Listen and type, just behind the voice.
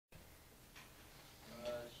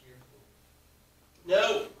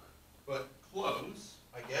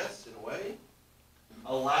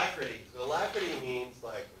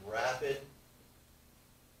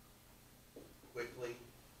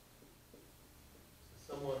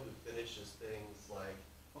rambunctious things like,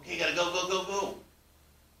 okay, you gotta go, go, go, go.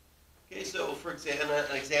 Okay, so for example,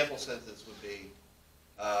 an example sentence would be,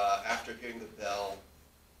 after hearing the bell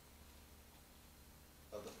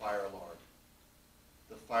of the fire alarm,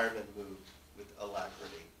 the firemen moved with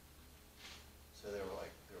alacrity. So they were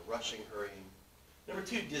rushing, hurrying. Number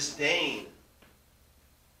 2, disdain.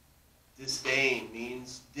 Disdain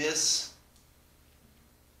means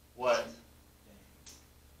what?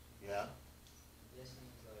 Yeah? This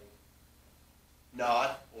means like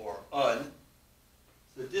Not or un.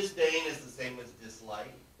 So disdain is the same as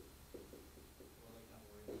dislike.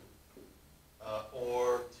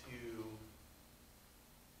 Or to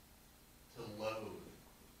loathe,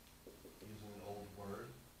 using an old word.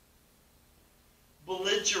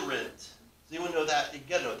 Belligerent. Does anyone know that? You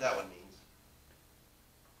gotta know what that one means.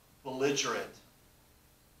 Belligerent.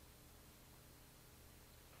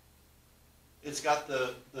 It's got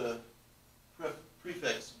the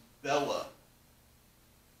prefix bella,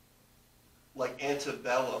 like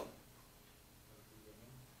antebellum,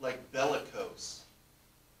 like bellicose.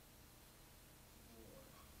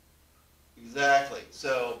 Exactly.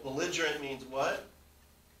 So belligerent means what?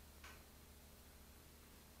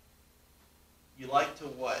 You like to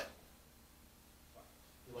what?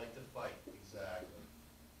 You like to fight. Exactly.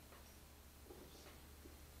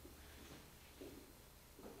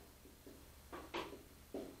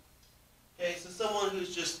 Okay, so someone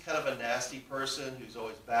who's just kind of a nasty person, who's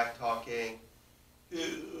always back-talking,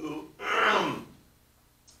 who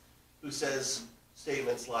says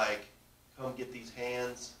statements like, come get these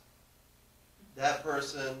hands. That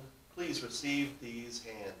person, please receive these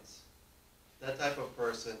hands. That type of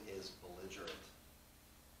person is belligerent.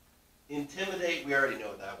 Intimidate, we already know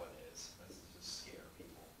what that one is. That's just scare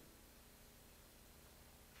people.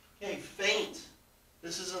 Okay, feint.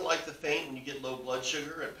 This isn't like the feint when you get low blood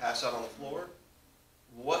sugar and pass out on the floor.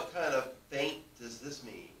 What kind of feint does this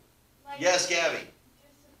mean? Like yes, Gabby.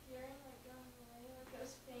 Disappearing, like going away, like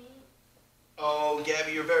those feint. Oh,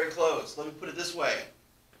 Gabby, you're very close. Let me put it this way.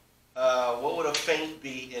 What would a feint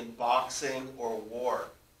be in boxing or war?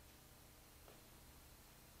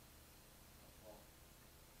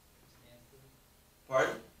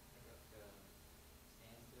 Pardon?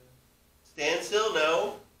 Standstill?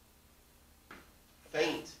 No.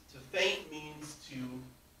 Feint. To feint means to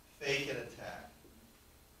fake an attack.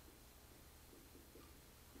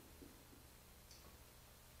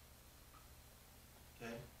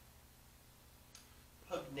 Okay.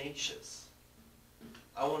 Pugnacious.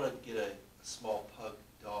 I want to get a small pug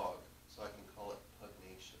dog, so I can call it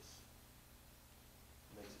Pugnacious.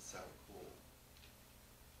 It makes it sound cool.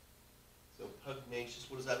 So pugnacious,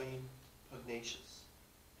 what does that mean? Pugnacious.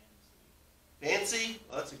 Fancy?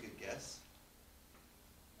 Well, that's a good guess.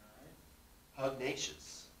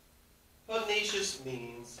 Pugnacious. Pugnacious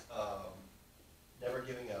means never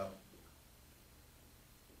giving up.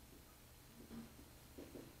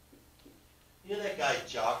 You know that guy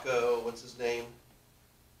Jocko, what's his name?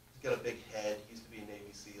 He's got a big head. He used to be a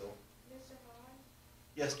Navy SEAL. Mr. Hahn?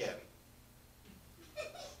 Yes, Gabby.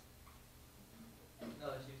 No,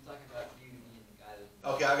 she was talking about you being the guy that...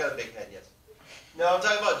 Okay, I've got a big head, yes. No, I'm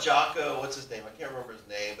talking about Jocko, what's his name? I can't remember his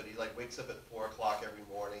name, but he like wakes up at 4 o'clock every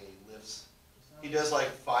morning. He lifts, he does like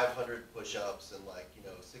 500 push-ups and like,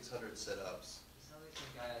 600 sit-ups. It sounds like some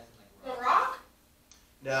guy that's in The like Rock?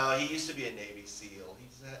 No, he used to be a Navy SEAL.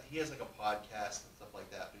 He has like a podcast and stuff like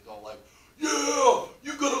that. But he's all like, yeah,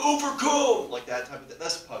 you gotta overcome, like that type of thing.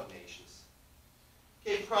 That's pugnacious.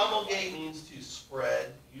 Okay, promulgate means to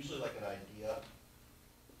spread, usually like an idea.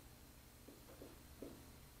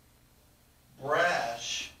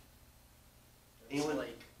 Brash. It's Anyone?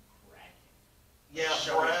 like bragging. Yeah,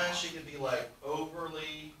 Showing brash. off. It could be like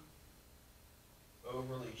overly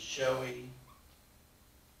showy,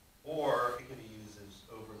 or it can be used as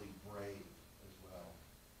overly brave as well.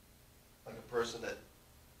 Like a person that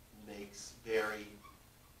makes very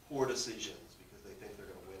poor decisions because they think they're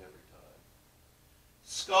going to win every time.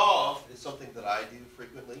 Scoff is something that I do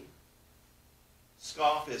frequently.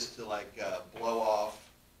 Scoff is to like blow off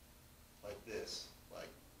like this, like.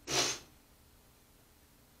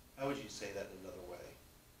 How would you say that in another way?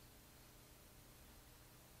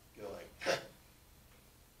 Go like,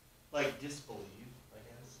 like disbelieve, I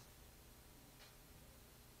guess.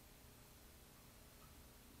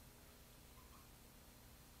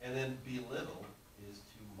 And then belittle is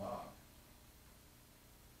to mock.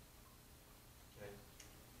 Okay?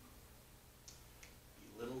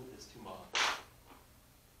 Belittle is to mock.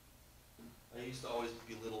 I used to always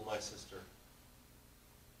belittle my sister.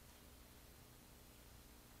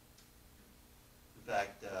 In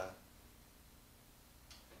fact,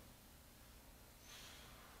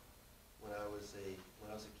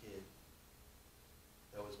 when I was a kid,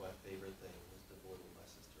 that was my favorite thing,